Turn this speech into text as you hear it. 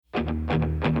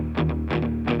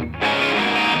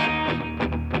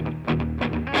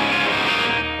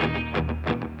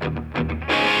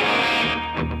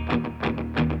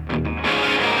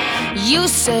You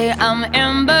say I'm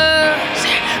embers,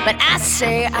 but I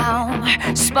say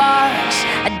I'm sparks.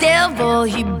 A devil,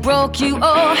 he broke you,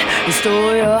 oh, and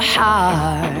stole your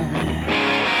heart.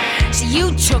 So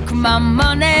you took my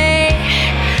money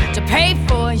to pay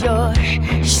for your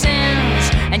sins,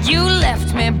 and you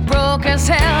left me broke as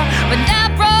hell, but not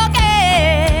broken.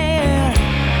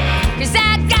 'Cause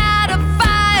I got a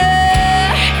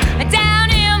fire down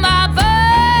in my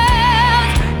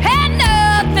bones, and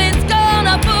nothing's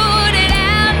gonna put it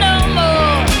out no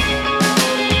more.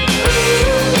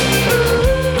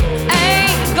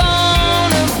 Ain't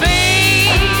gonna be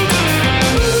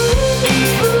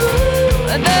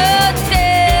the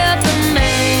death of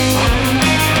me.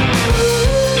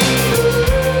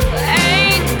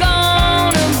 Ain't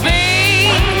gonna be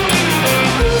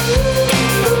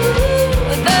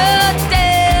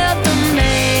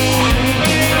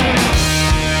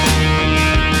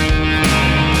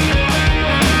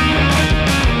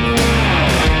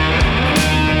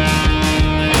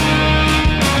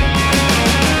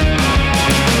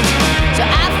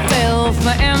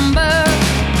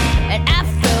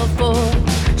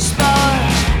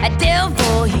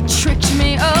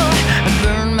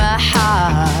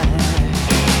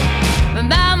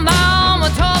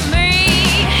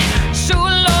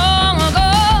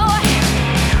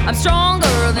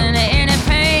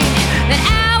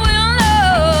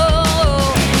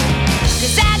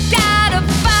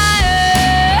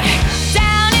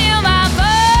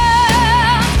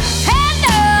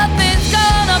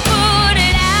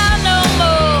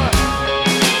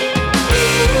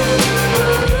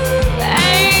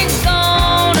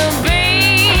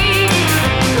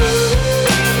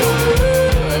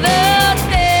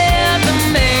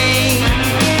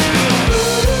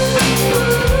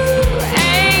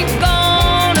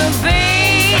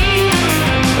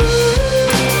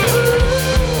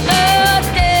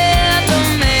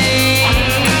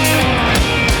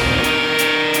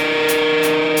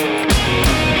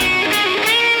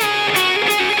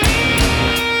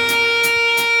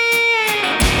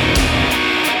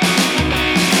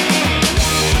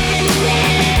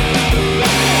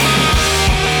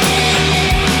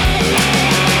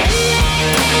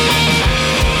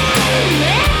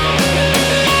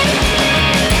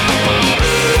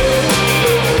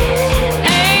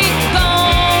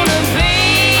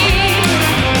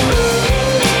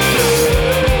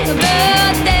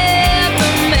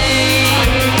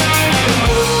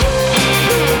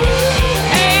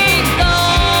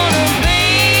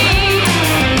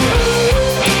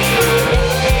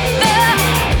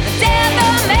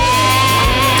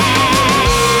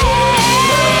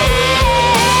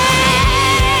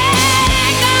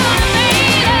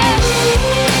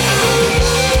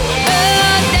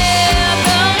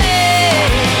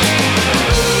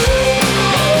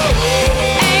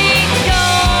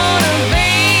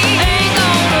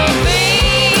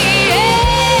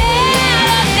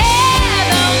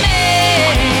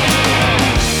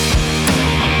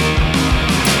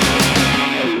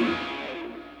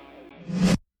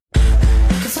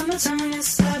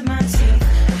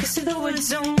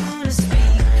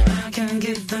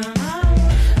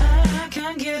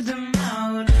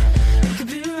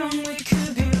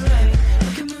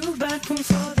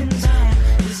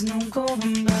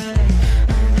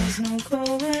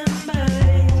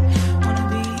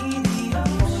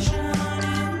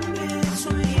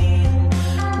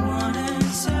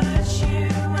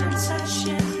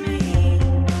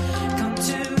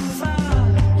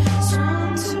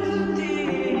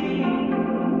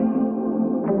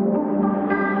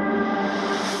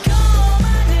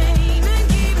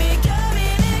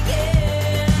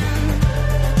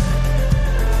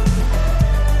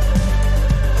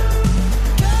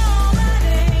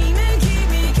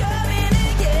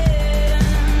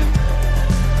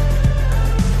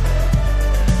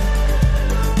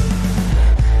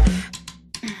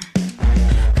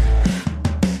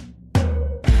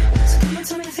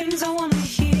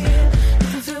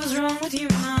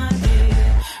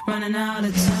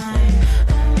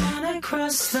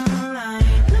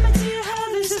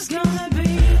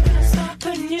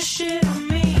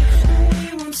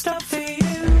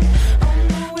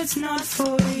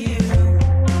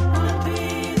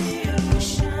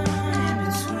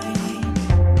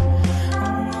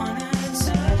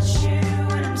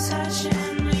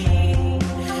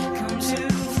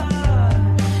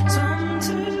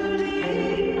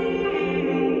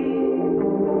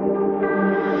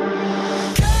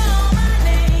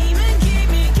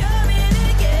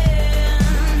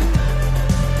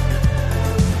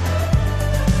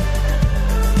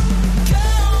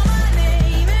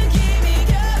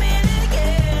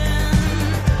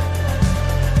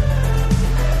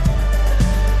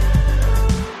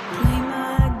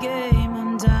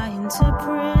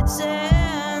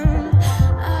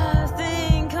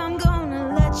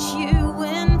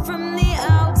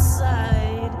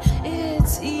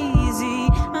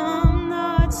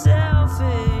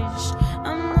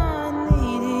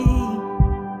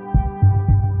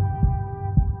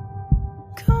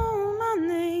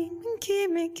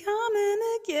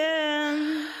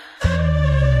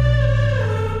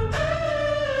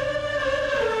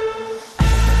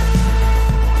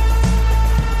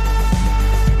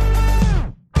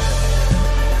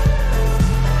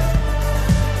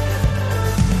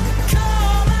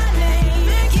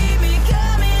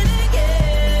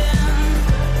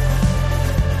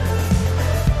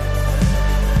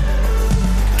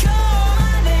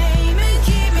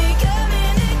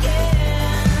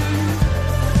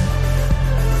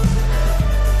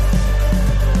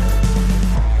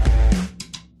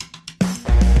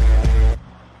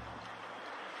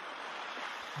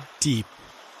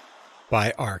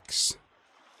by Arcs.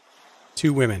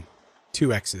 2 women,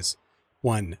 2 X's,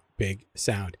 1 big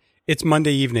sound. It's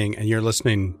Monday evening, and you're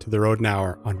listening to The Rodent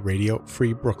Hour on Radio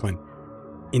Free Brooklyn,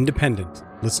 independent,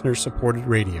 listener-supported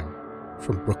radio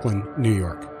from Brooklyn, New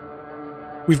York.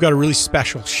 We've got a really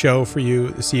special show for you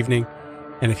this evening,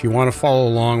 and if you want to follow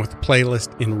along with the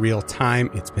playlist in real time,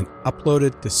 it's been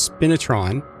uploaded to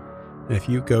Spinitron. And if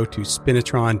you go to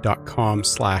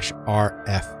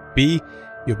spinitron.com/RFB,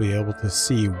 you'll be able to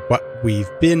see what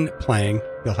we've been playing.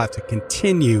 You'll have to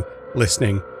continue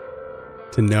listening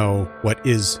to know what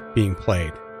is being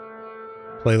played.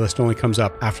 Playlist only comes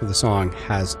up after the song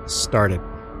has started.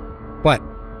 But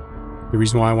the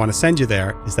reason why I want to send you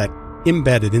there is that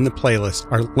embedded in the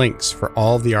playlist are links for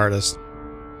all the artists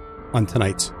on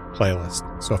tonight's playlist.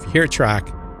 So if you hear a track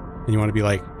and you want to be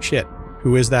like, shit,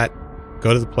 who is that?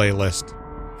 Go to the playlist,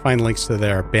 find links to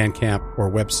their Bandcamp or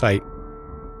website,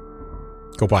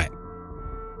 go buy it.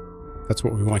 That's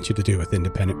what we want you to do with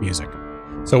independent music.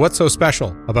 So what's so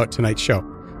special about tonight's show?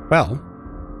 Well,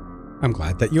 I'm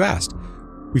glad that you asked.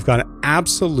 We've got an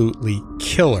absolutely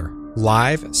killer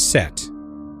live set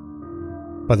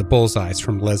by the Bullseyes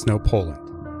from Lesno, Poland.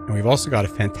 And we've also got a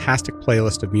fantastic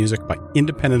playlist of music by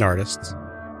independent artists,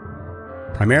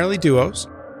 primarily duos,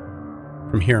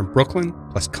 from here in Brooklyn,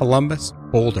 plus Columbus,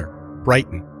 Boulder,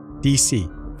 Brighton, DC,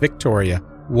 Victoria,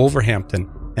 Wolverhampton,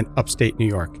 and upstate New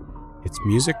York. It's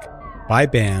music by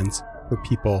bands for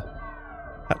people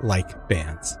that like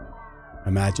bands.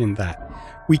 Imagine that.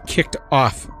 We kicked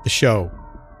off the show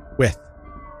with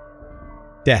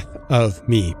Death of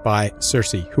Me by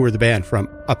Bullseyes, who are the band from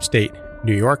upstate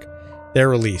New York. Their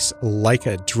release, Like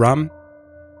a Drum.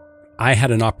 I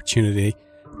had an opportunity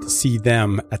to see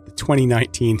them at the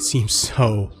 2019, seems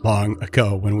so long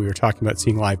ago when we were talking about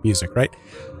seeing live music, right?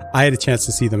 I had a chance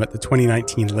to see them at the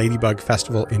 2019 Ladybug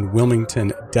Festival in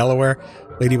Wilmington, Delaware.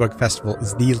 Ladybug Festival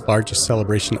is the largest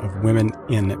celebration of women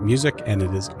in music, and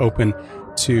it is open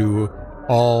to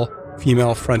all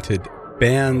female-fronted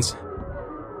bands,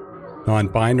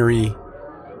 non-binary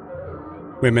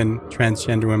women,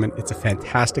 transgender women. It's a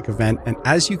fantastic event, and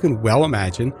as you can well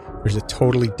imagine, there's a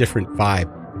totally different vibe.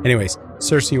 Anyways,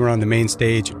 Bullseyes were on the main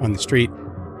stage on the street,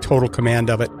 total command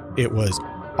of it. It was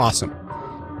awesome.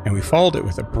 And we followed it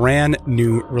with a brand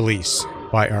new release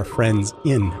by our friends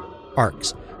in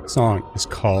Arcs. The song is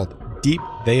called Deep.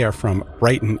 They are from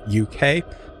Brighton, UK.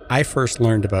 I first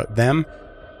learned about them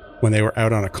when they were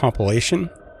out on a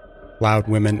compilation, Loud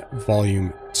Women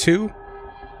Volume 2.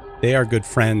 They are good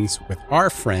friends with our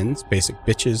friends, Basic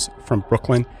Bitches from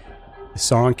Brooklyn. The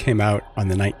song came out on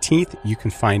the 19th. You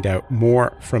can find out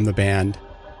more from the band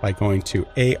by going to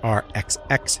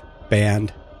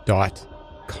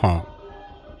arxxband.com.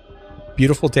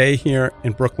 Beautiful day here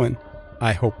in Brooklyn.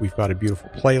 I hope we've got a beautiful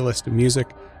playlist of music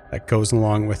that goes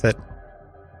along with it.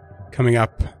 Coming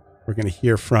up, we're going to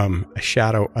hear from A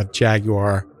Shadow of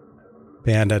Jaguar,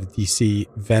 band out of DC,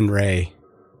 Venray,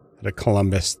 out of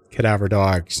Columbus, Cadaver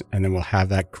Dogs, and then we'll have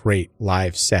that great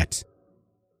live set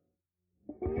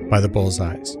by the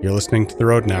Bullseyes. You're listening to The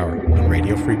Rodent Hour on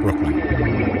Radio Free Brooklyn.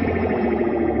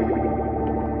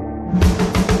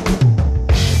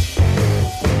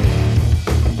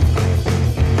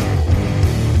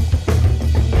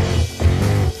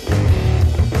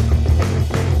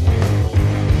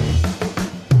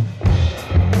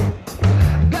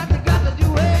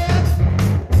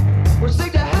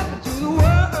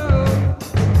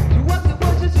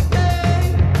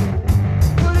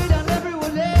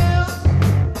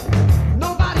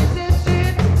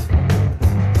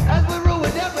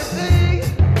 Everything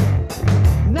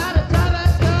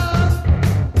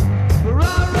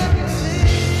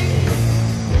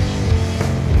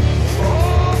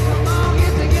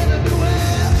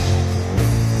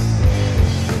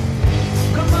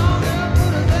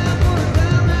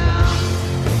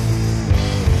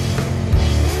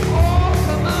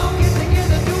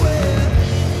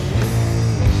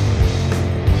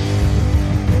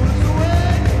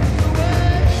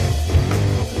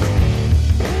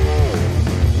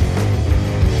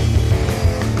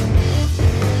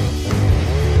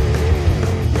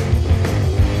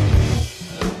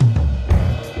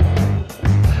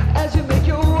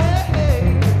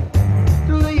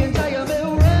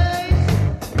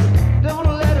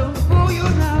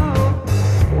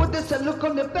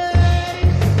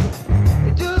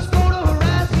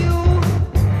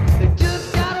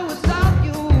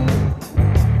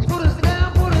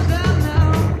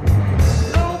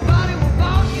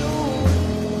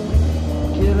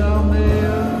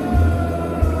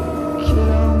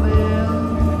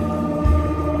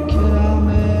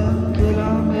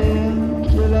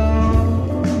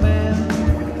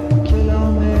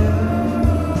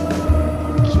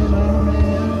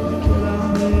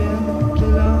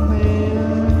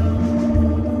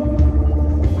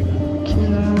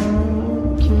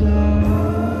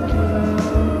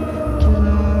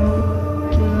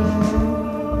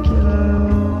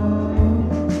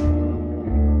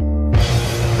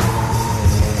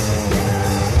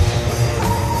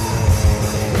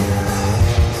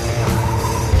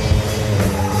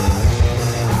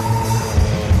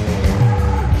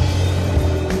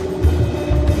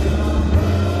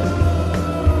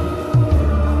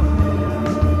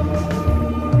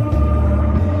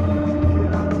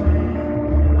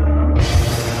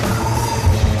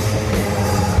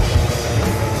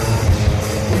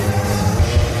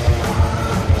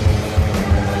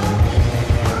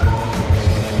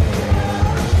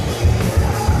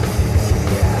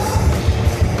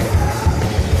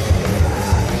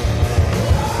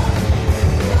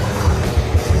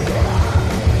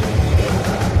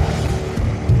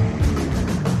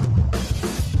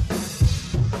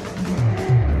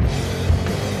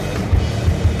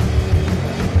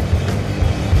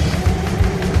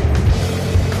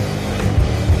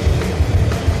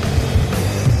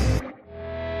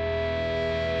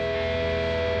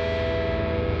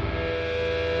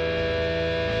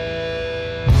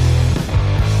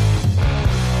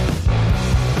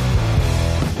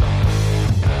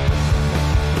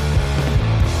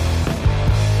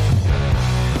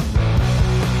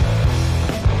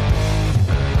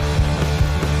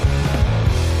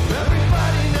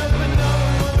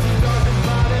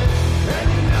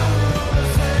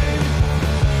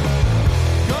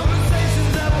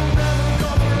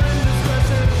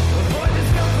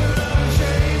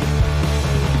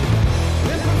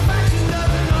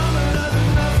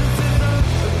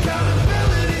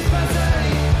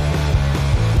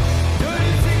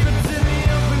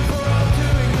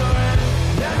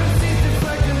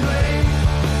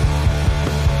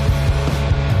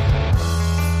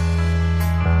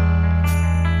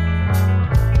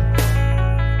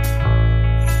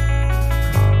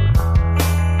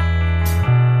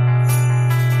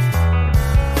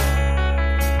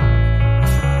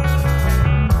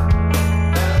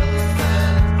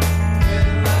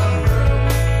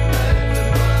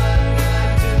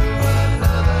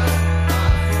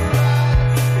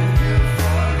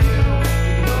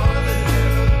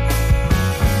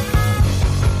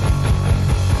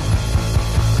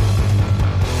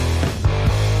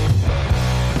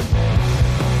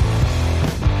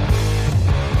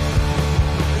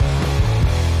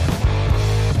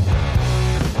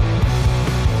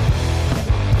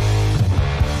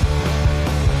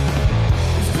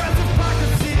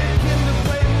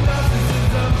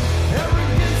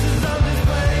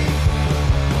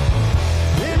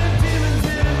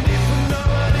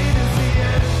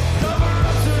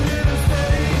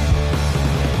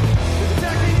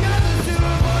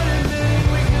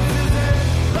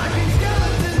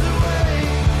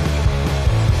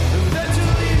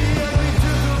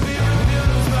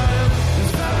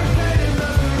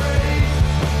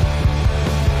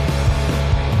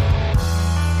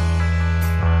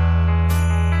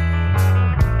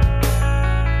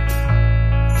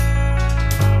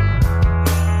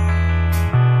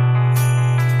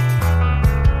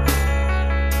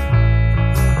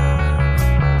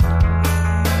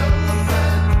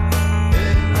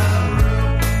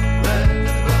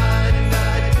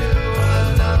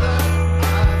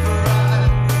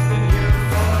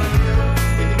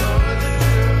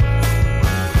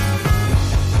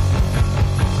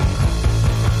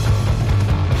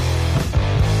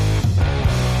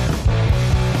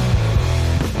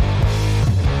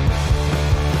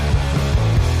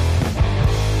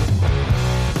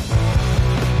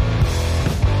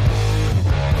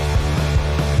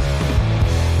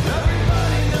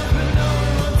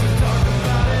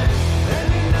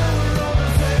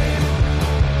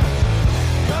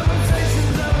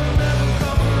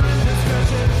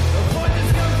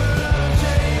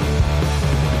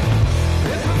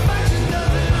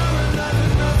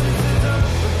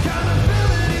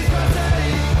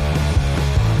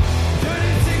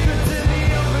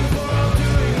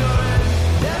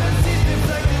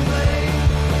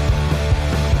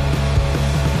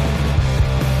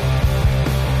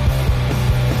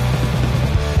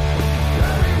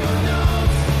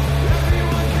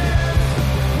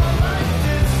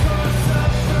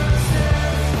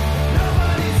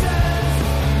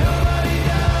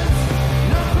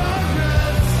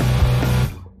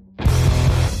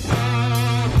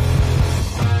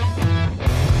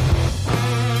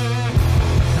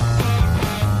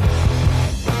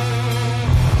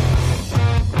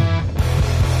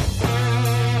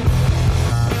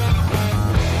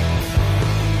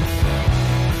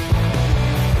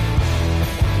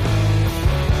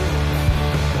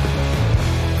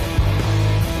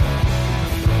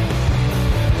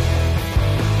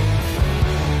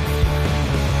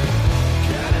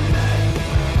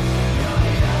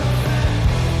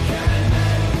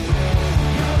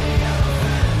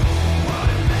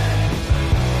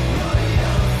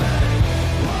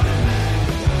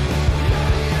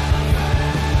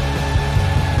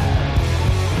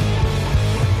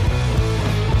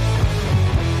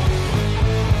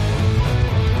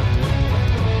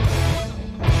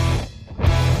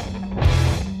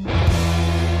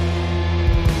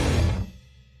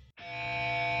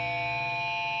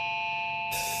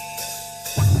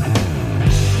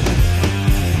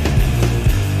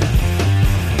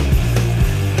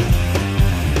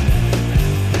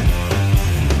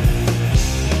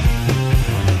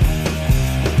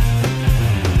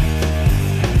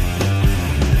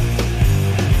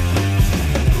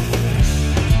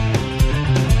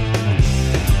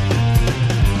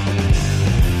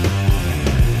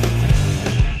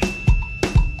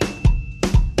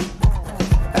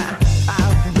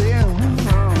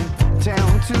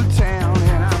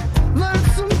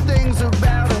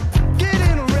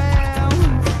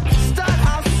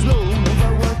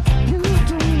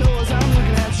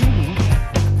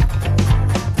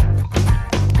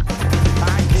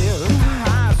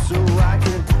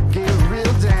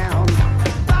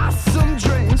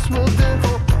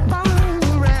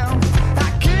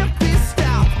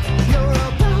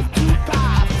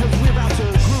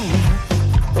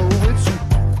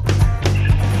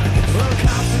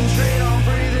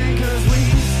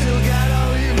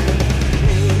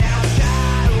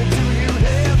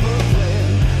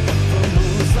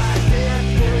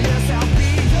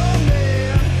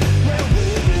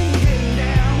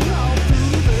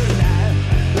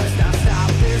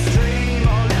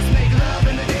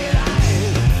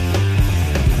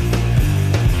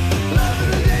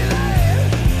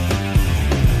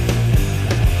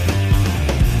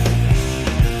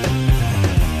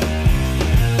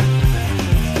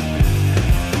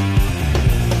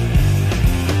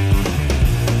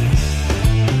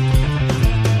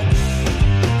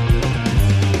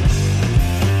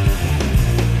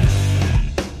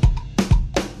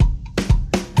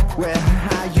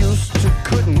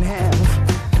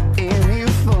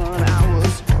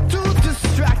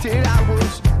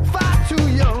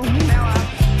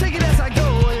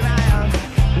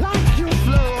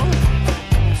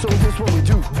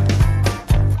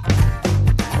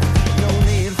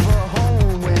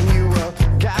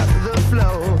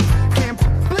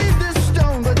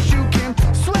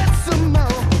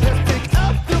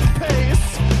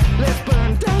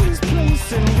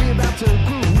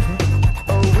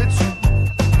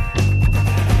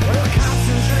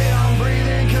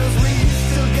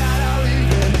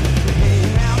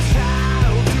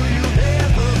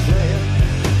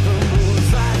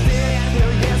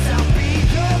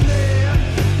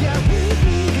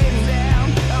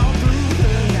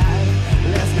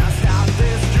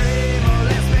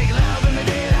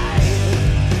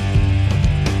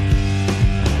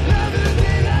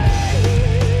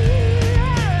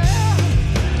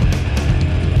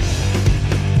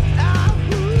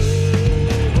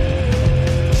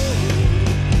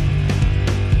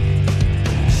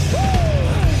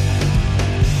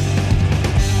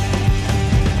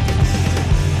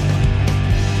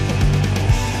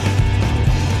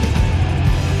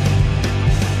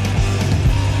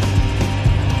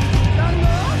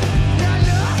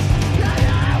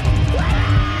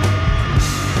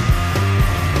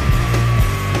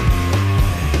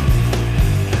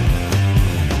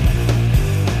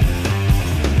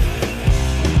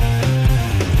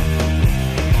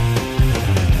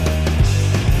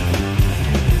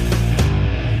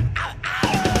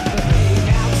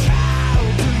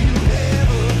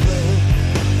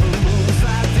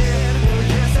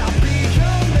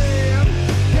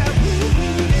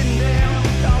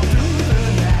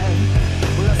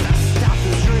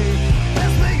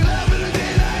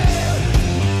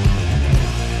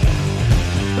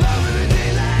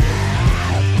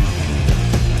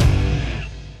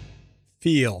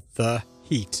Feel the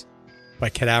Heat by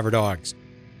Cadaver Dogs.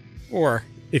 Or,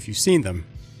 if you've seen them,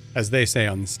 as they say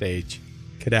on the stage,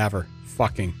 Cadaver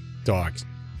fucking Dogs.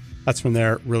 That's from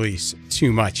their release,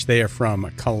 Too Much. They are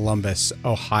from Columbus,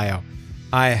 Ohio.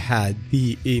 I had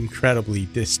the incredibly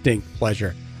distinct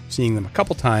pleasure of seeing them a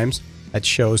couple times at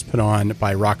shows put on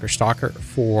by Rocker Stalker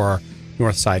for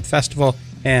Northside Festival.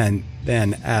 And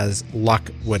then, as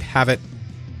luck would have it,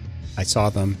 I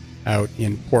saw them out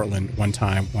in Portland one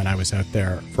time when I was out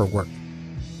there for work.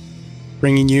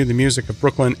 Bringing you the music of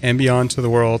Brooklyn and beyond to the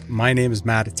world. My name is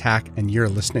Matt Attack, and you're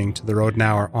listening to The Rodent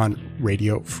Hour on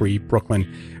Radio Free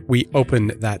Brooklyn. We opened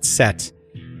that set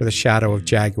with A Shadow of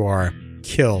Jaguar,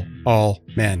 Kill All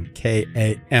Men,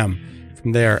 K-A-M,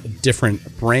 from their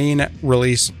Different Brain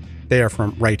release. They are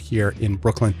from right here in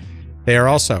Brooklyn. They are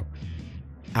also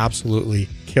absolutely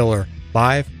killer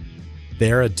live.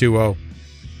 They're a duo.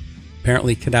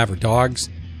 Apparently, Cadaver Dogs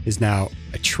is now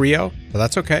a trio, but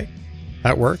that's okay.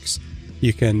 That works.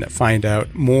 You can find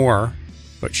out more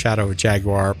about Shadow of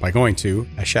Jaguar by going to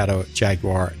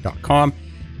ashadowjaguar.com.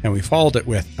 And we followed it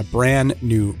with a brand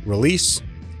new release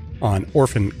on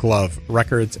Orphan Glove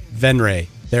Records, Venray,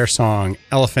 their song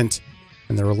Elephant.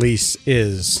 And the release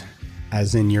is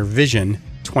As in Your Vision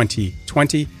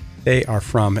 2020. They are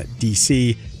from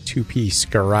DC, two-piece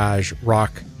garage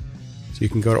rock. So you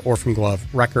can go to Orphan Glove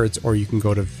Records, or you can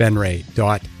go to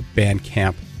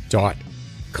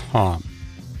venray.bandcamp.com.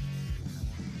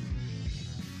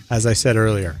 As I said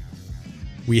earlier,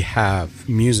 we have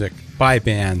music by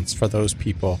bands for those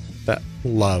people that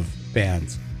love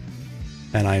bands.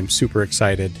 And I am super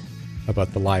excited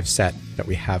about the live set that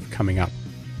we have coming up.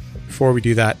 But before we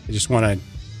do that, I just want to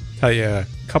tell you a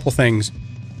couple things.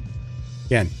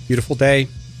 Again, beautiful day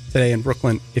today in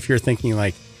Brooklyn. If you're thinking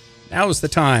like, now's the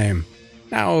time.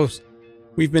 Now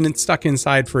we've been stuck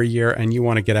inside for a year and you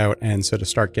want to get out and sort of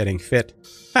start getting fit.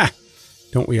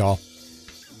 Don't we all?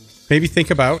 Maybe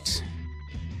think about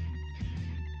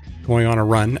going on a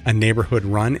run, a neighborhood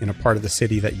run in a part of the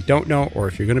city that you don't know, or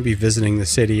if you're going to be visiting the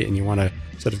city and you want to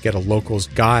sort of get a local's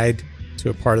guide to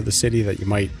a part of the city that you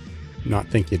might not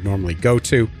think you'd normally go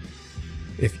to.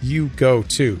 If you go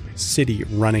to City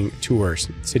Running Tours,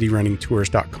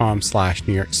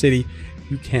 cityrunningtours.com/New York City,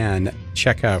 you can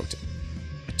check out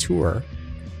a tour,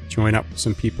 join up with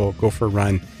some people, go for a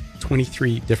run,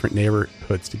 23 different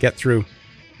neighborhoods to get through,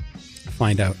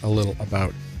 find out a little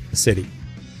about the city.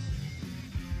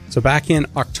 So back in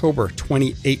October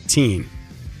 2018,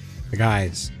 the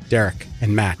guys, Derek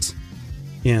and Matt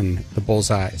in the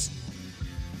Bullseyes,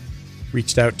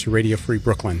 reached out to Radio Free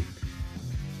Brooklyn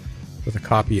with a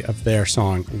copy of their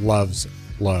song Love's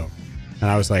Low. And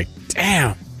I was like,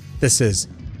 damn, this is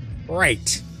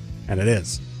great. And it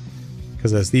is.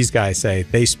 Because as these guys say,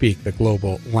 they speak the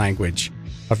global language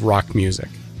of rock music.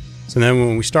 So then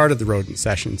when we started the Rodent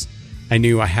sessions, I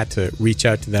knew I had to reach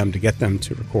out to them to get them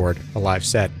to record a live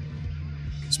set.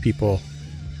 Because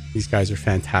these guys are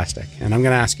fantastic. And I'm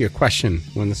going to ask you a question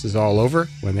when this is all over,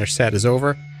 when their set is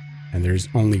over, and there's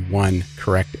only one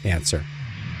correct answer.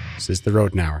 This is the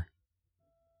Rodent Hour.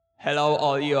 Hello,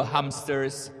 all you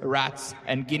hamsters, rats,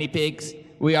 and guinea pigs.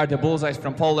 We are the Bullseyes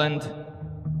from Poland.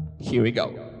 Here we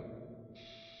go.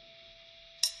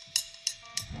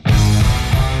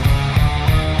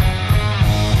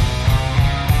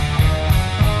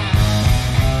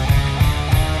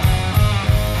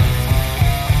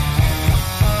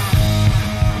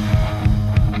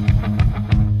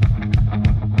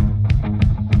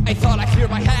 I thought I cleared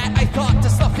my head, I thought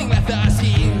there's nothing left to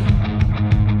see.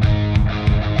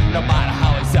 No matter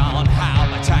how I sound, how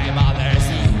much I'm others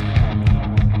see.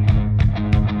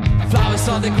 Flowers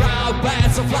on the ground,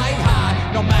 birds are flying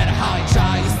high. No matter how I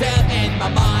try, it's still in my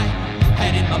mind.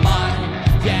 And in my mind,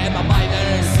 yeah, my mind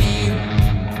there's see.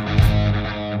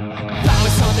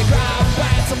 Flowers on the ground,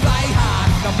 birds are flying high.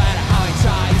 No matter how I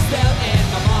try, it's still in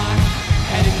my mind.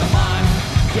 And in my mind,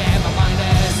 yeah, my mind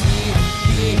there's see.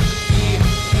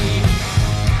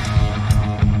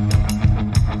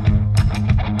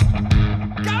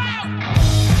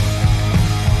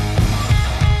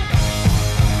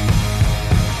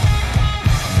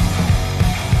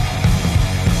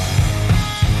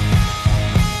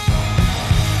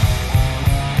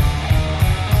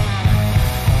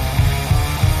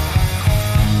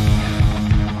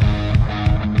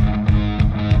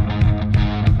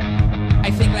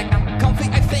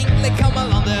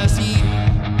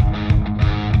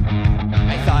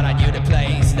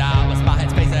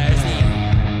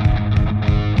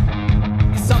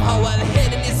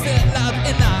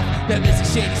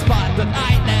 Shady spot, but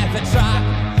I never try.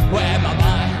 Where my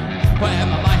mind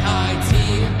hides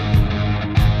here.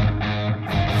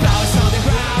 Flowers on the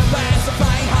ground, birds are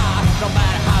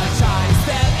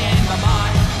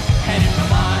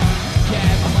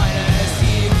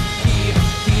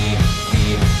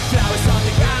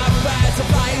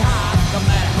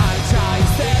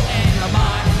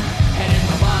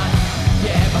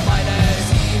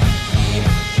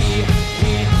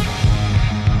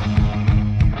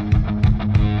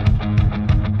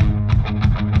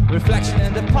reflection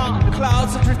in the pond. The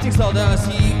clouds are drifting, so does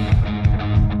he.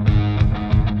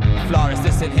 Flores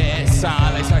is in his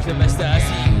silence, like the Mr. C.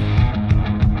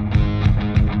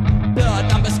 Blood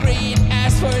numbers green,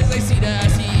 as far as I see the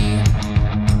sea.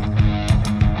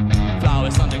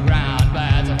 Flowers on the ground,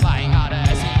 birds are flying out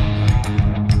at sea.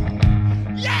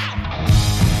 Yeah!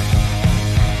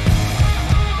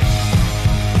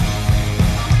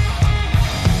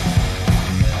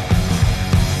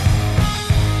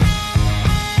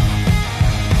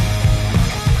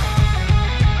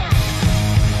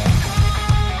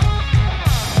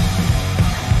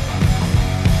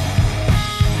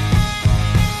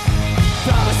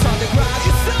 Flowers on the ground,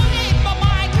 you're so in my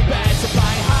mind. Birds are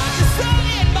flying high, you're so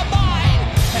in my mind.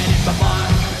 And in my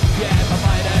mind, yeah, my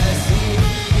mind is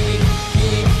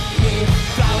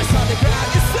flowers on the ground,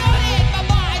 you're so in my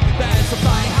mind. Birds are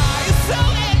flying high, you're so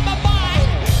in my mind.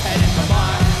 And in my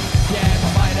mind, yeah, my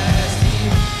mind is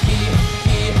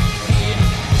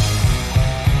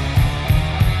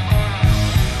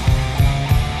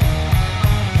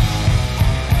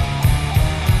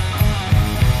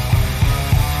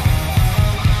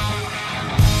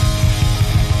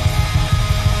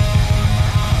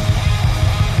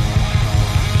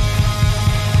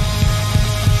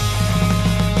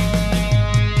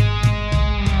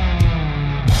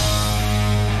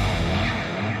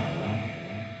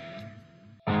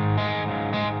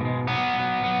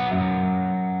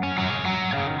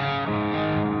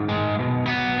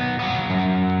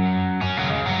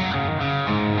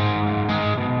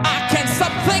I can't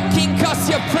stop thinking 'cause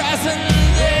your presence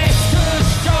is too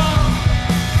strong.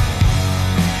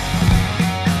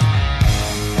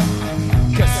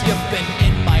 'Cause you've been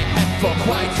in my head for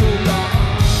quite too long.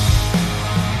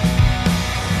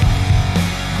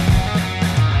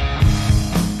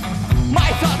 My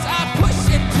thoughts are pushed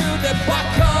into the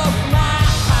back of my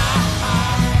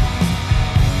heart.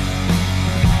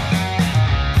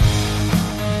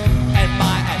 And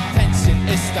my attention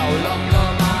is no longer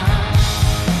mine.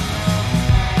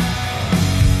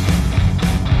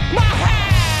 My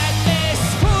head is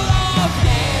full of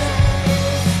you.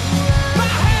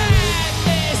 My head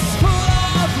is full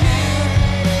of you.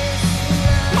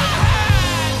 My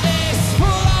head is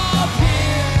full of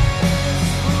you.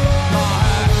 My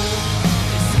head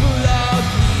is full of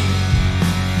you.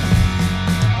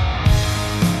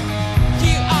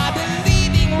 You are the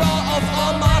leading role of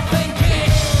all my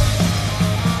thinking.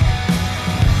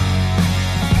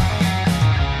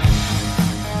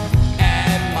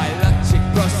 And my logic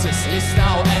process is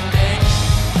now ending.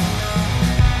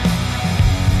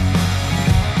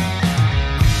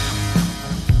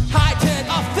 Heightened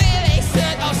of feelings,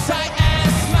 set of sight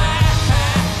and smile.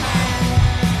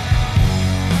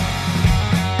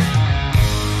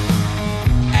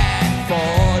 And for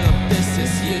all of this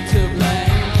is you to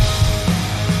blame.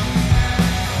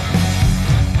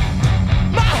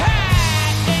 My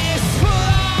head is full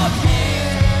of you.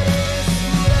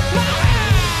 My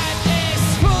head is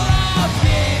full of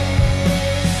you.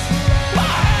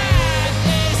 My head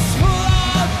is full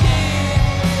of you.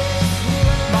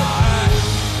 My head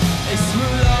is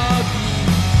full of you.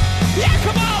 Yeah,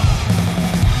 come on!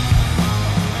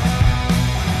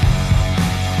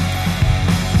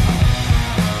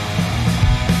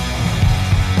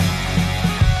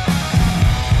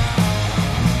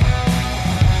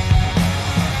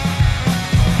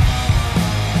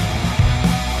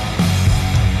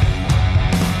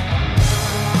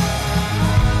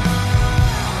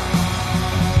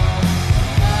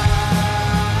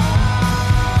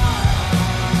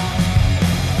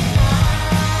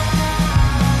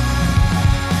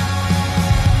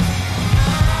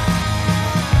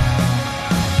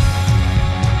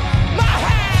 My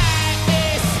head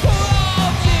is full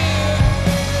of you.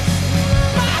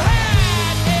 My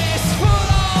head is full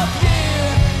of you.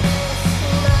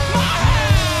 My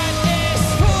head is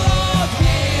full of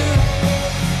you.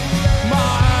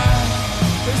 My head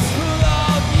is full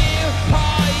of you.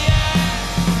 Oh yeah.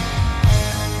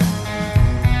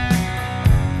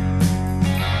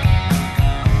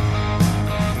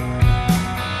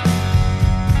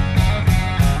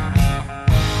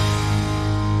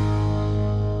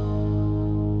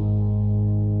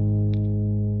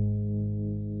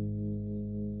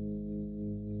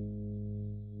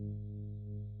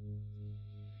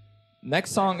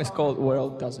 Next song is called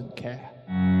World Doesn't Care.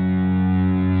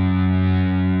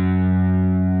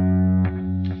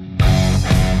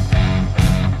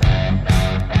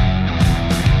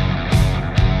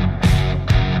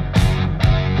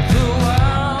 The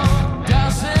world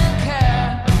doesn't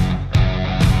care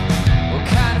what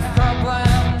kind of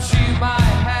problems you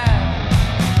might have.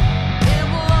 It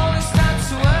will only start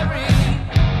to worry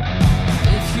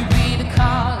if you be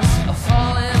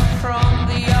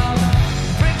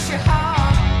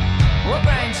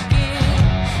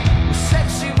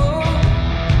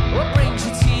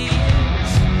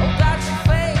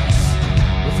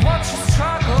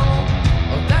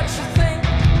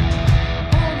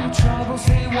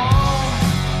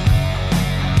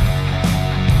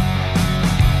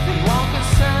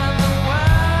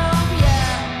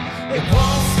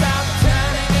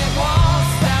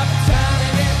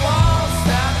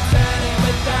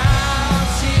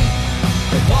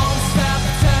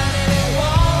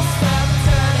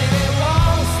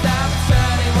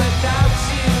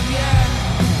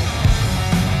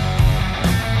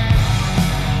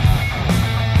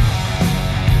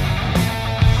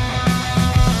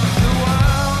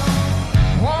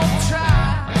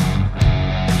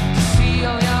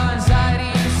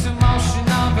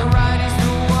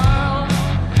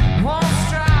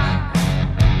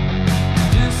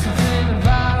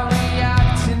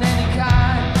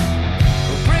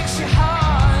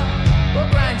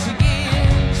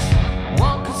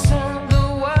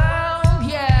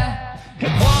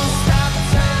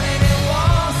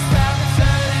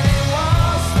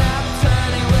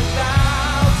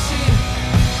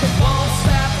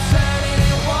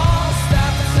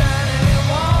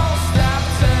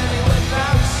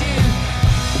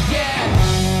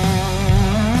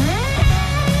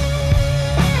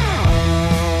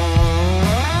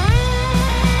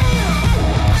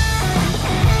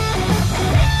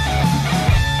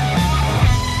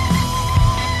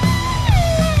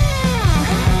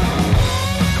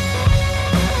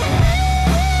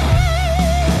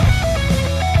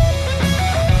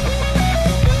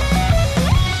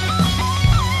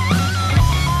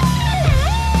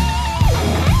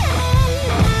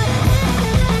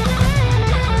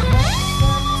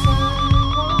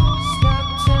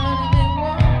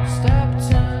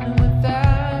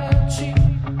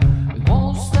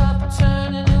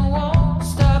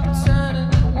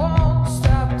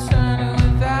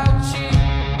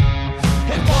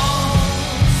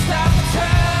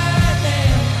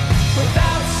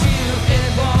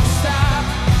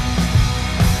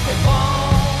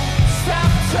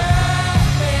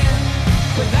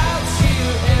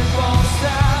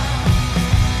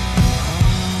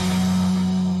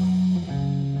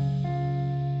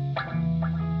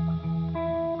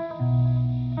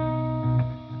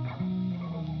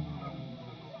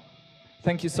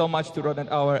Thank you so much to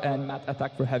Rodent Hour and Matt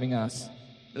Attack for having us.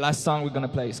 The last song we're gonna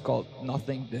play is called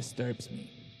Nothing Disturbs Me.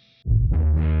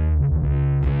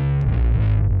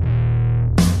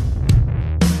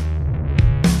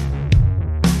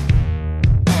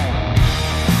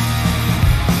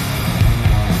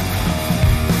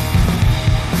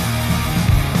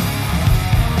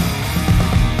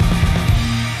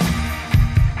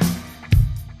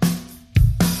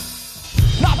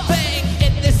 Nothing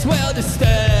in this world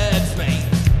disturbs me.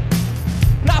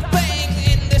 Nothing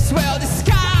in this world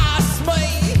disgusts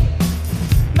me.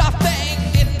 Nothing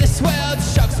in this world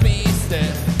shocks me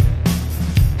still.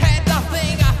 And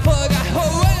nothing I forgot who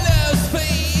will lose me.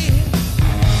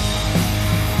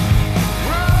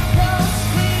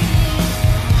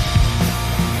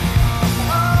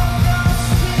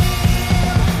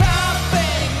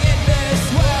 Nothing in this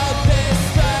world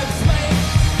disturbs me.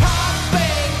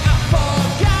 Nothing I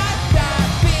forgot that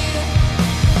feel.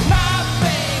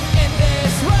 Nothing in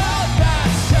this world that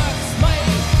shocks me.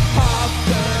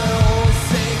 After all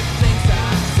sick things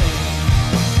I've seen.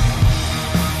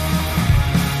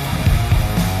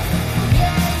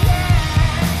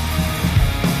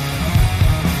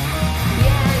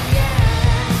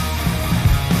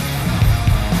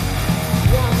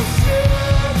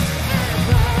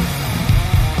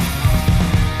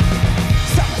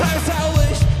 Sometimes I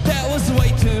wish there was a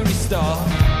way to restore.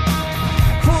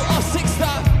 Full of sick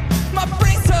stuff, my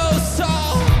brain's so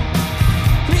sore.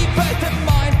 Revive the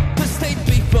mind, the state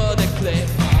before the cliff.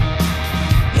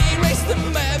 Erase the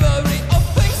memory of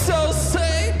things so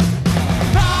safe.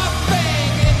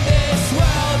 Nothing in this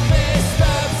world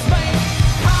disturbs me.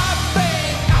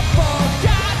 Nothing I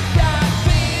forgot that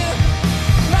feel.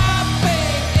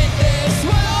 Nothing in this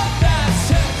world that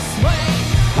shocks me.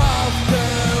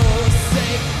 After all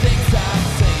sick things I've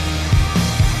seen.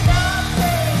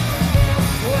 Nothing in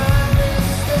this world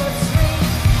disturbs me.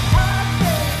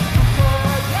 Nothing I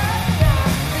forgot that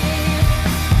feel. Nothing in this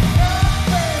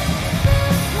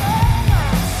world that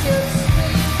shocks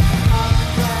me. After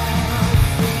all sick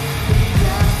things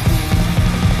I've seen.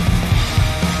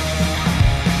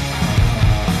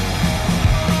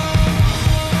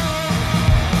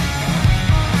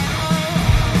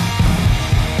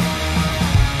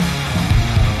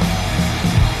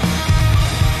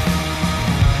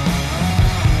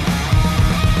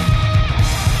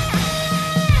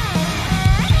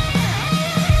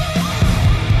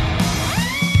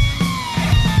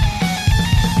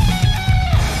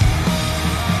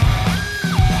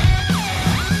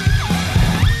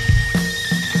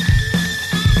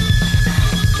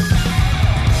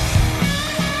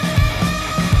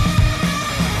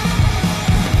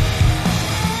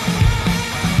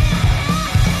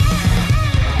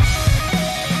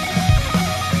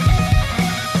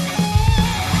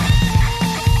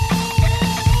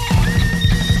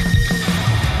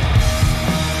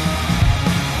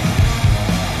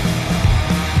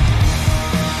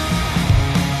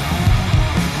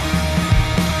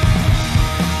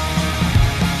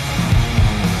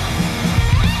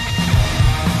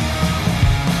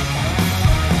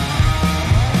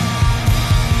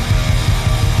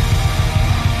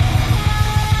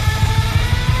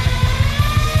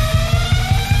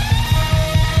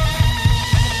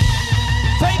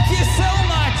 Thank you so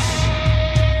much.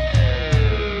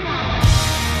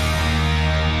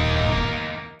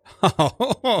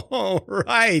 All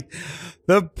right.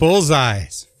 The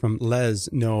Bullseyes from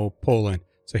Lesno, Poland.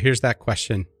 So here's that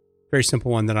question. Very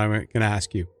simple one that I'm going to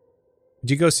ask you.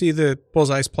 Would you go see the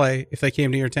Bullseyes play if they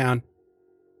came to your town?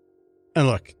 And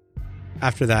look,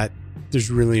 after that,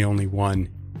 there's really only one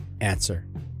answer.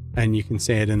 And you can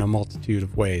say it in a multitude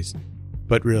of ways.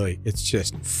 But really, it's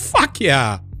just, fuck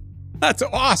yeah. That's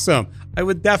awesome. I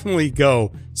would definitely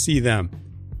go see them.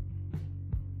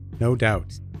 No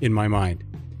doubt in my mind.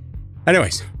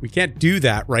 Anyways, we can't do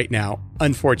that right now,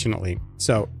 unfortunately.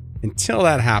 So until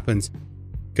that happens,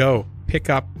 go pick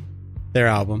up their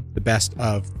album, The Best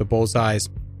of the Bullseyes.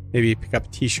 Maybe pick up a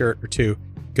t-shirt or two.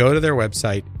 Go to their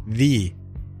website,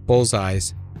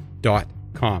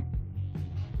 thebullseyes.com.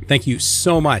 Thank you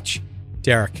so much,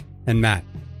 Derek and Matt.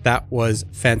 That was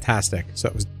fantastic. So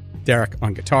it was Derek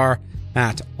on guitar,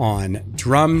 Matt on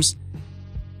drums.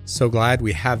 So glad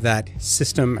we have that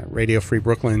system at Radio Free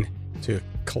Brooklyn to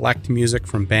collect music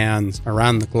from bands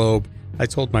around the globe. I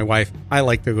told my wife I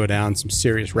like to go down some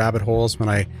serious rabbit holes when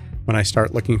I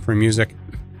start looking for music,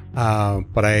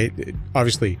 but I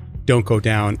obviously don't go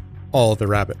down all the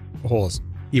rabbit holes,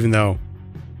 even though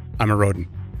I'm a rodent.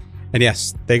 And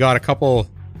yes, they got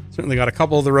certainly got a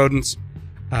couple of the rodents: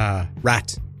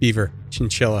 rat, beaver,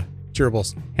 chinchilla,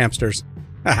 gerbils, hamsters.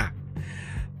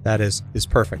 That is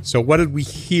perfect. So what did we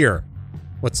hear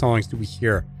What songs do we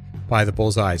hear by the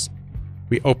Bullseyes?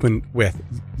 We opened with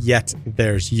Yet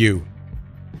There's You.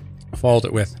 Followed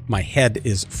it with My Head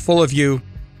Is Full of You.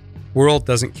 World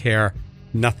Doesn't Care.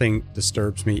 Nothing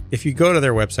Disturbs Me. If you go to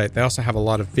their website, they also have a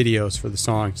lot of videos for the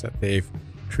songs that they've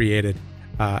created,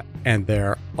 and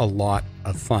they're a lot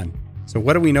of fun. So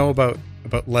what do we know about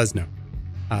Leszno?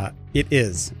 It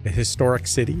is a historic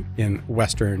city in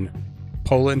western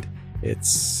Poland.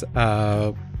 It's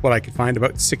what I could find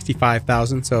about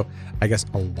 65,000, so I guess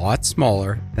a lot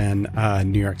smaller than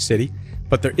New York City.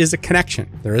 But there is a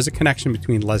connection. There is a connection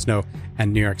between Leszno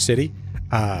and New York City.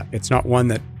 It's not one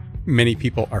that many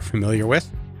people are familiar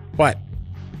with, but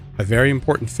a very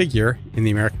important figure in the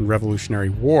American Revolutionary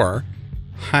War,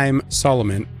 Haym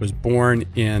Salomon, was born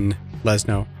in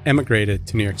Leszno, emigrated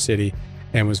to New York City,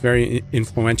 and was very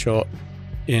influential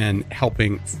in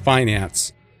helping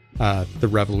finance the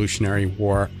Revolutionary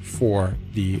War for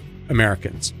the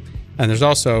Americans. And there's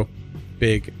also a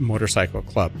big motorcycle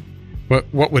club.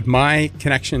 What would my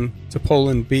connection to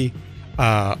Poland be?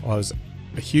 I was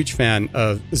a huge fan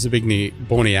of Zbigniew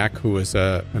Boniak, who was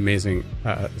an amazing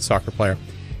soccer player.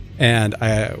 And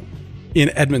in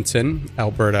Edmonton,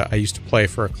 Alberta, I used to play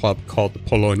for a club called the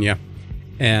Polonia.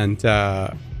 And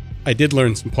I did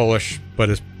learn some Polish, but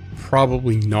it's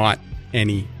probably not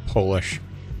any Polish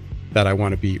that I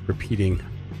want to be repeating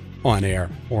on air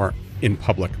or in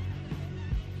public.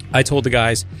 I told the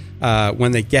guys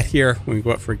when they get here, when we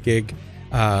go out for a gig,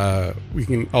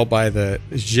 I'll buy the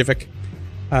Żywiec.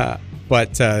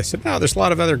 But I said, no, there's a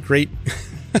lot of other great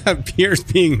beers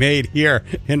being made here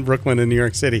in Brooklyn and New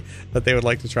York City that they would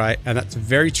like to try. And that's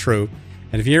very true.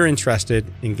 And if you're interested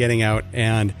in getting out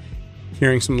and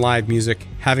hearing some live music,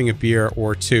 having a beer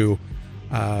or two,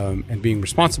 and being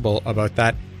responsible about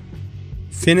that,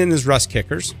 Finn and his Rust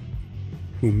Kickers,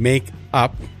 who make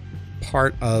up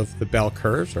part of the bell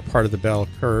curves, or part of the bell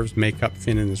curves make up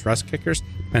Finn and his Rust Kickers,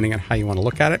 depending on how you want to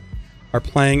look at it, are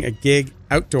playing a gig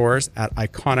outdoors at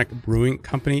Iconic Brewing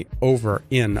Company over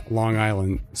in Long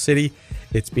Island City.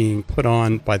 It's being put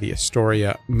on by the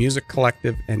Astoria Music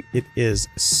Collective, and it is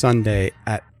Sunday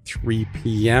at 3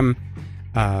 p.m.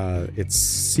 It's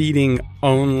seating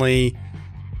only.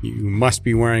 You must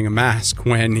be wearing a mask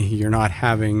when you're not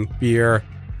having beer,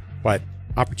 but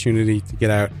opportunity to get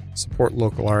out, support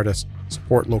local artists,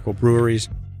 support local breweries,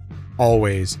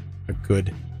 always a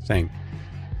good thing.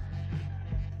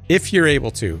 If you're able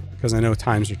to, because I know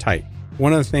times are tight,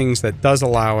 one of the things that does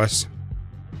allow us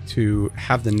to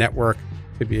have the network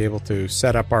to be able to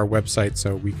set up our website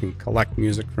so we can collect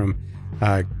music from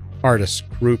artists,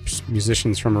 groups,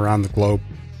 musicians from around the globe,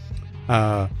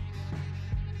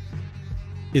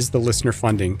 is the listener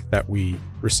funding that we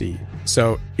receive.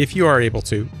 So if you are able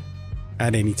to,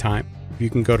 at any time, you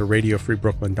can go to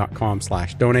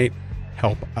radiofreebrooklyn.com/donate,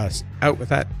 help us out with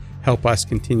that. Help us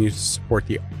continue to support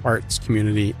the arts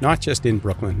community, not just in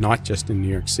Brooklyn, not just in New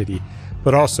York City,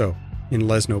 but also in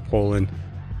Leszno, Poland,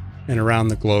 and around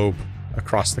the globe,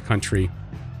 across the country,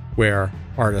 where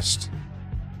artists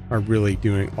are really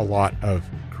doing a lot of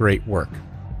great work.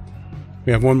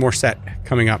 We have one more set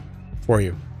coming up for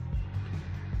you.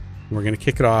 We're going to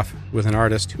kick it off with an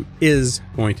artist who is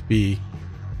going to be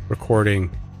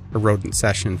recording a rodent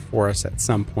session for us at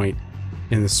some point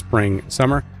in the spring,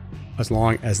 summer, as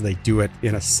long as they do it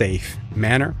in a safe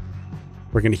manner.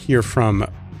 We're going to hear from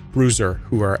Bruiser,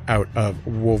 who are out of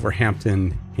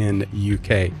Wolverhampton in the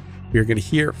UK. We're going to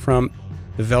hear from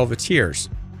the Velveteers.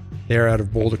 They're out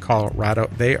of Boulder, Colorado.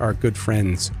 They are good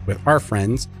friends with our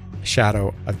friends,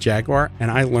 Shadow of Jaguar.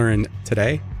 And I learned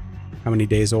today, how many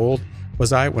days old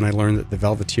was I when I learned that the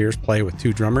Velveteers play with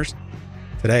two drummers?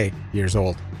 Today, years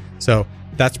old. So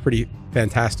that's pretty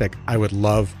fantastic. I would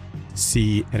love to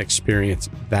see and experience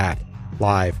that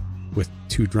live with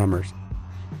two drummers.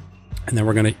 And then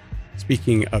we're going to,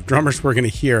 speaking of drummers, we're going to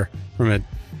hear from a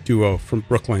duo from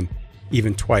Brooklyn,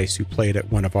 Even Twice, who played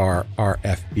at one of our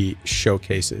RFB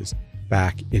showcases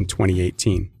back in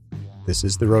 2018. This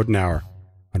is The Rodent Hour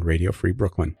on Radio Free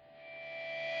Brooklyn.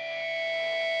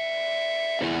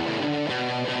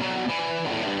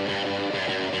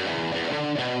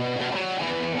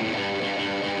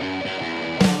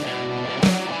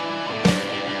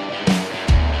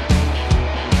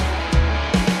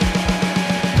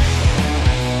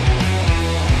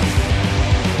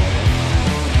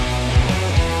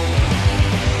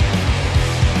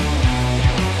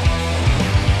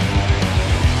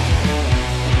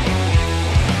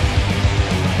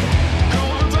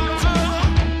 Going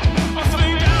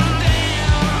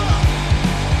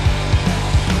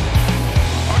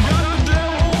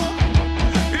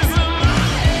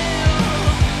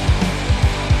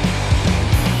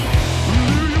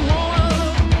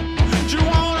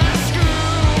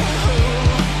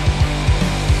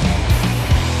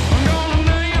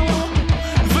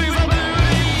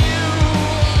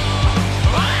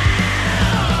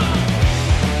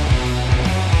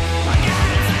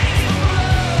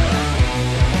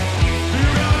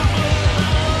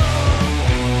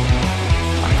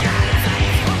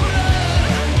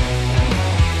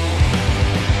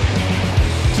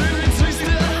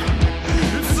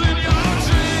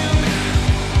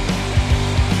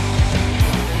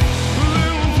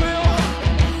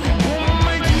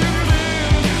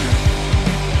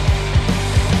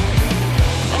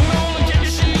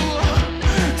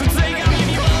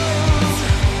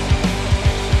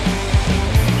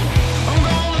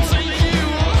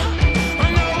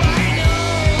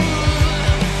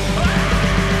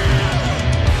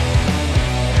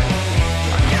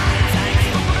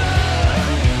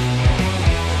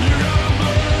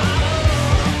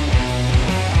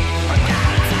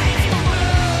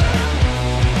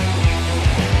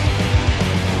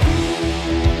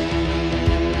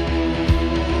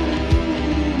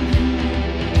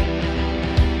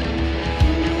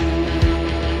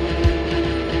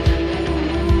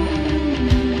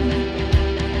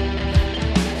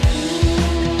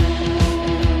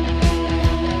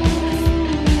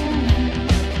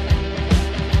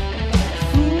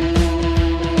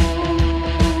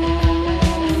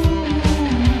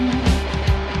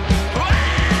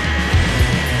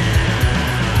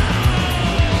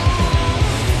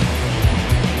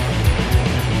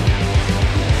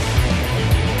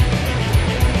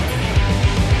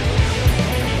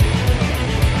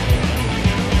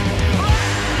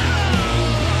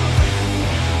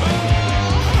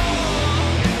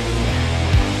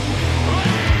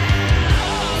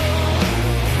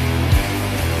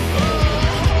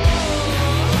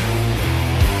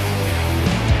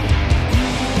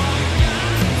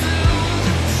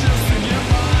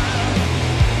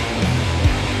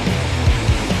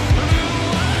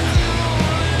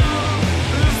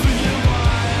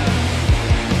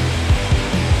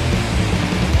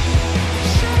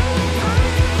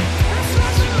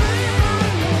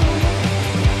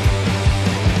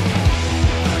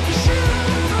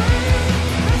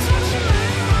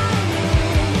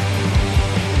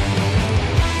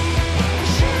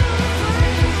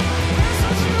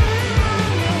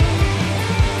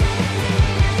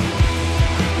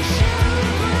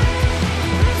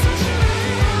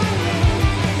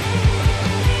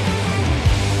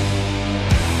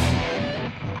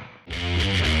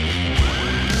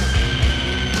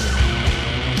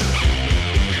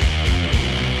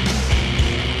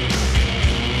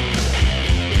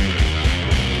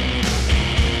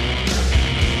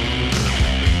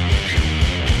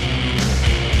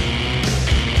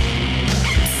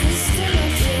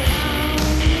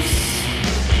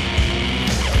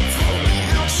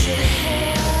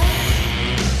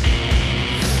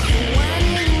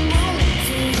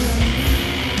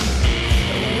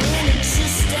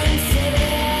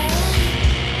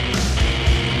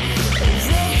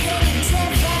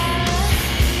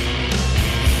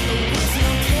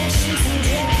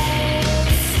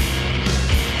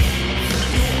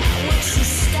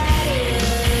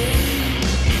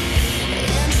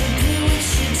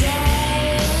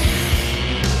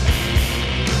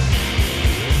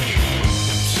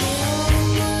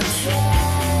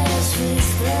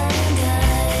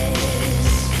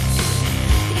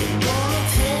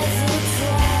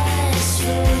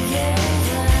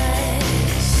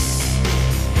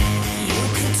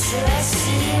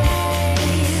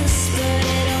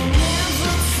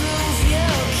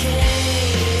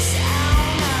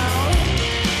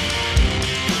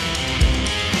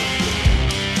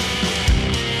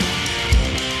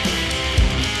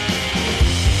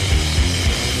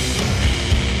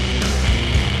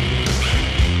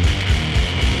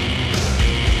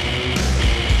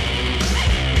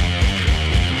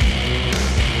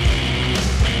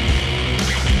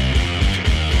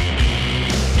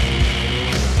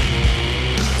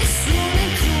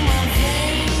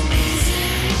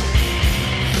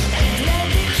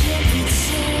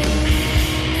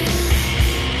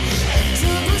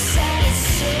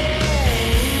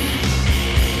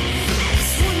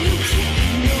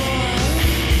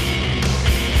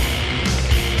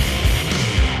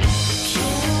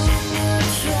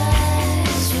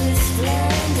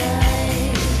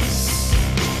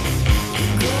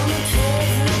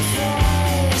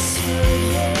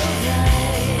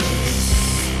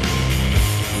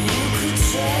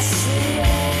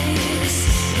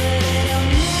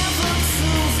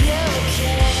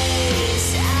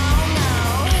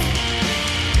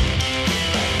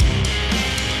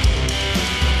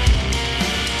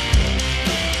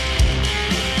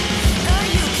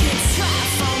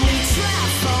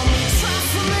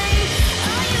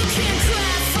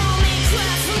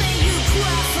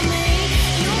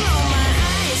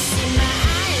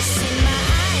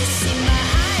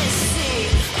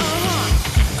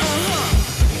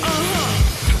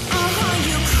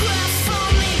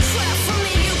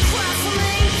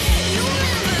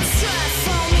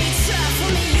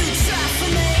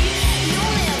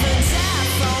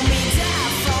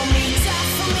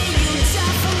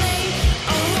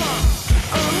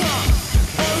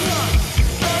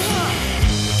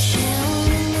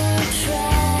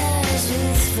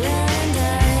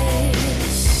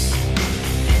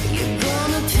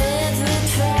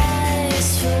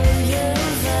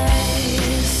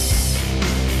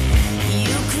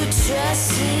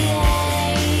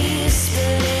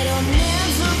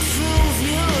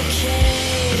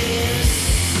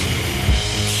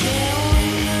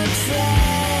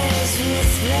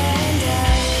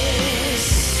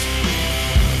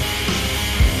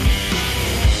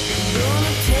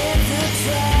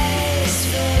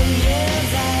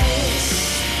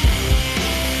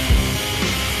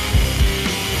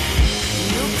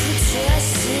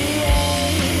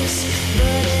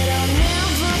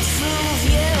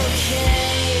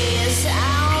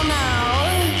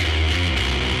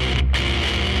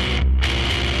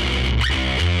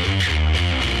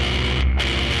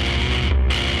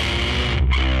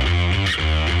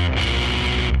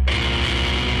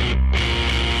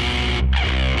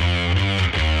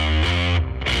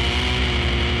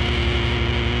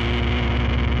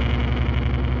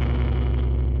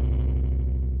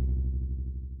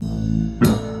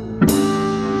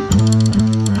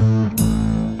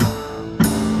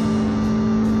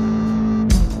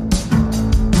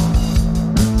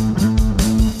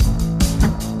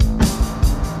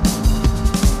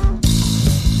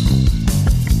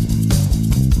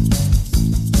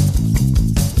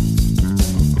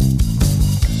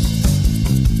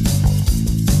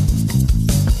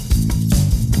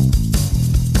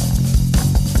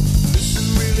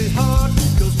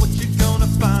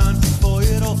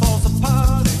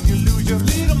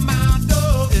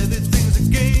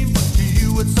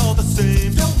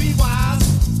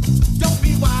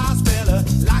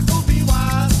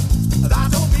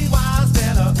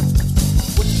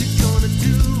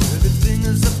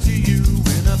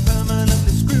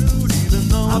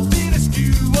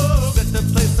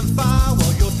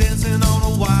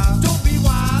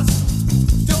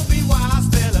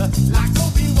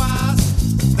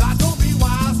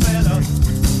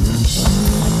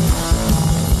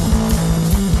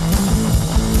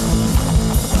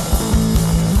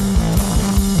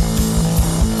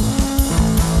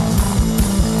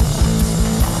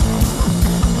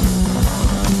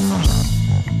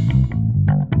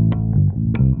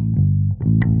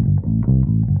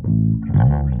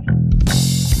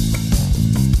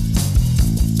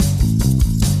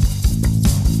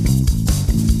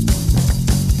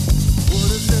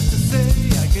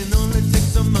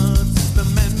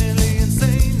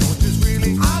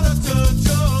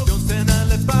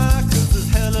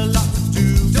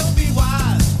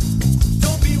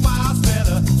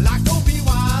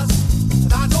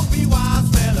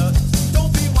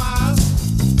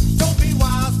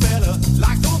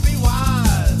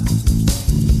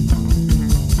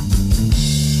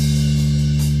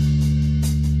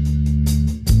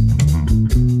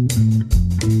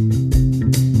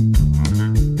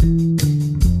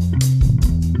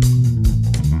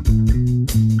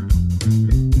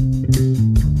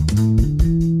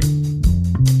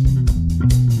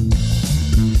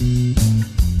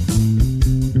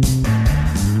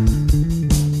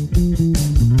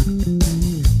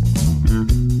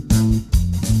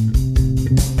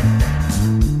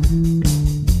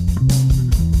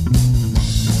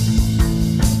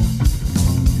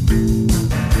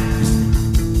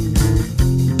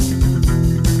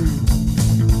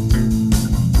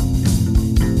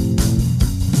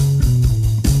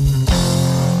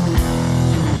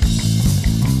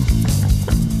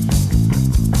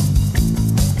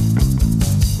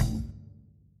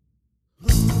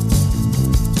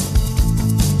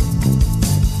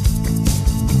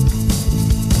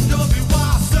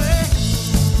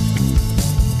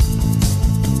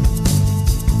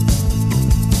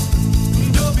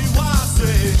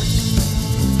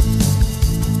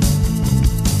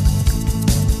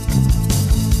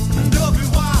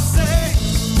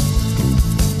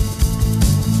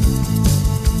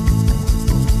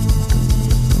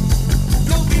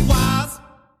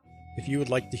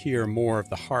like to hear more of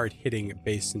the hard-hitting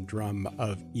bass and drum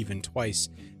of Even Twice,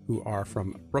 who are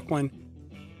from Brooklyn,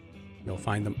 you'll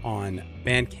find them on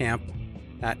Bandcamp.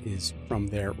 That is from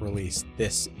their release.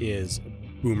 This is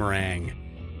Boomerang.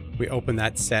 We open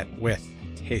that set with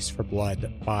Taste for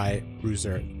Blood by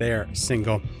Bruiser, their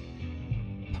single.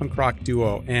 Punk rock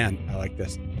duo and, I like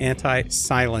this,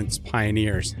 Anti-Silence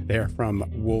Pioneers. They're from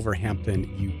Wolverhampton,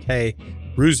 UK,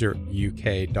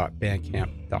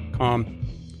 bruiseruk.bandcamp.com.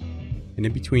 And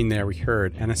in between there, we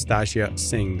heard Anastasia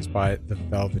Sings by the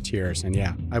Velveteers. And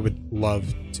yeah, I would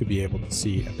love to be able to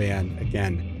see a band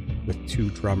again with two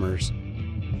drummers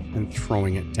and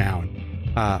throwing it down.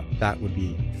 That would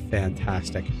be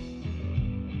fantastic.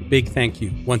 Big thank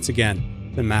you once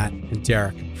again to Matt and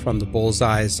Derek from the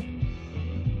Bullseyes.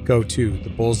 Go to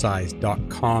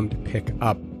thebullseyes.com to pick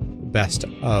up the best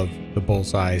of the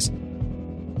Bullseyes.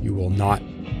 You will not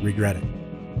regret it.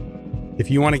 If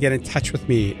you want to get in touch with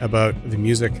me about the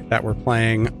music that we're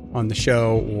playing on the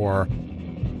show or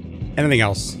anything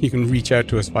else, you can reach out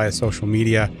to us via social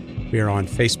media. We are on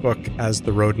Facebook as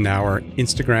The Rodent Hour,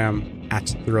 Instagram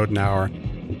at The Rodent Hour,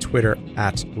 and Twitter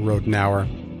at Rodent Hour.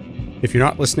 If you're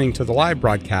not listening to the live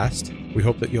broadcast, we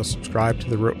hope that you'll subscribe to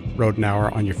the Rodent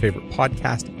Hour on your favorite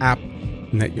podcast app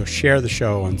and that you'll share the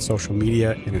show on social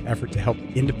media in an effort to help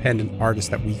independent artists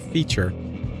that we feature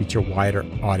reach a wider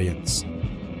audience.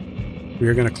 We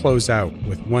are going to close out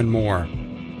with one more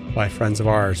by friends of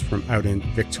ours from out in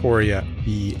Victoria,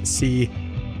 BC.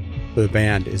 The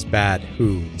band is Bad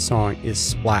Who. The song is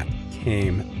Splat.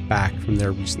 Came back from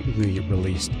their recently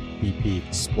released EP,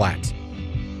 Splat.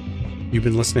 You've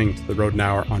been listening to the Rodent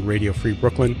Hour on Radio Free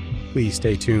Brooklyn. Please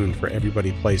stay tuned for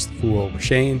Everybody Plays the Fool with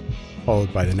Shane,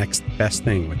 followed by The Next Best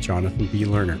Thing with Jonathan B.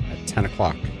 Lerner at 10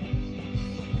 o'clock.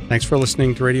 Thanks for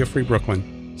listening to Radio Free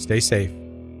Brooklyn. Stay safe,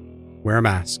 wear a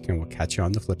mask, and we'll catch you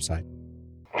on the flip side.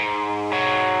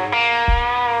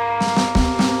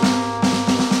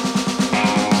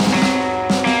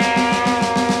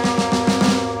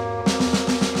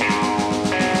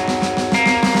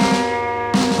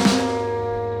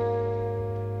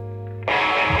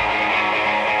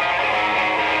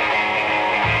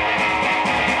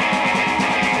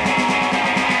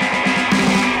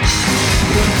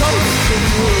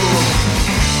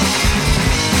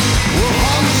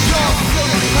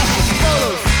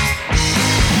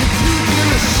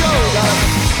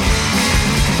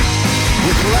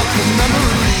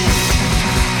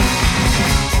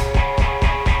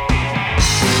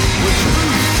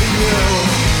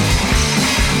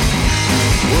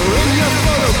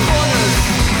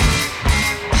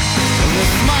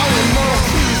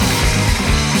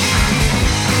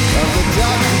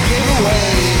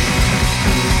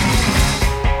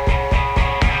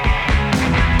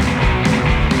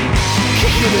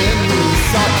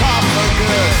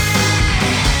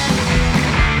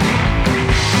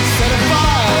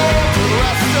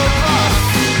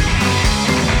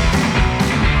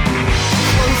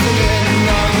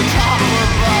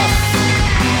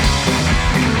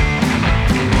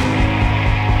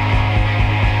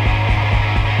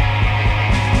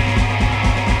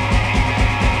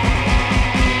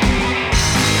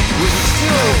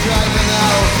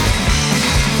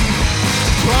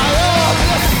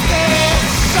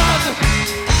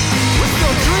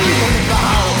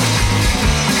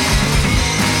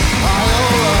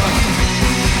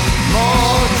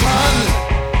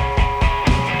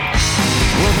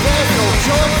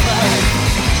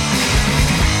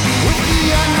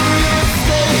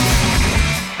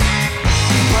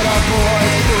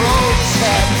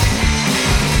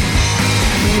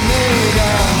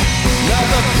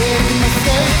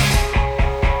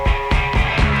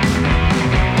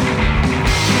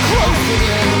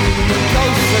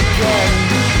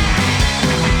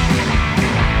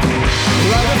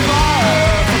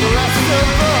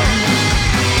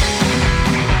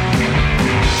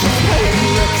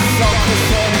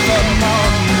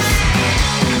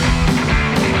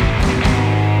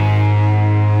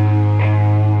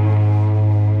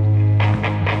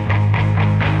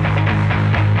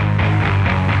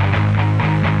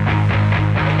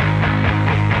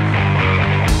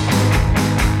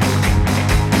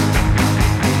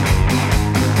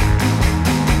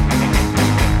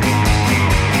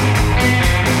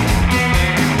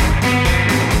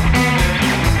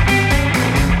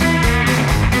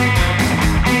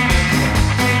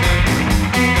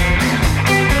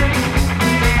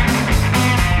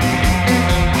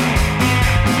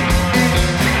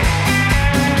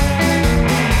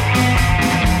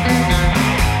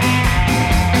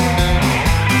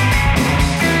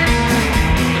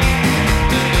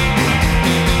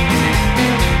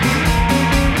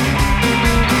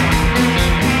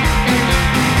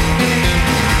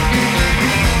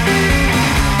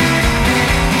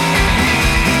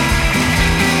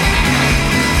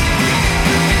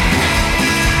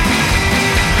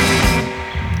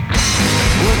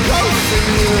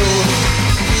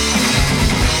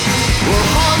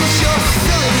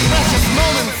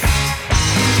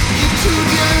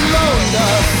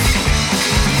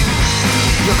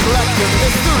 collective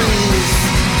mysteries.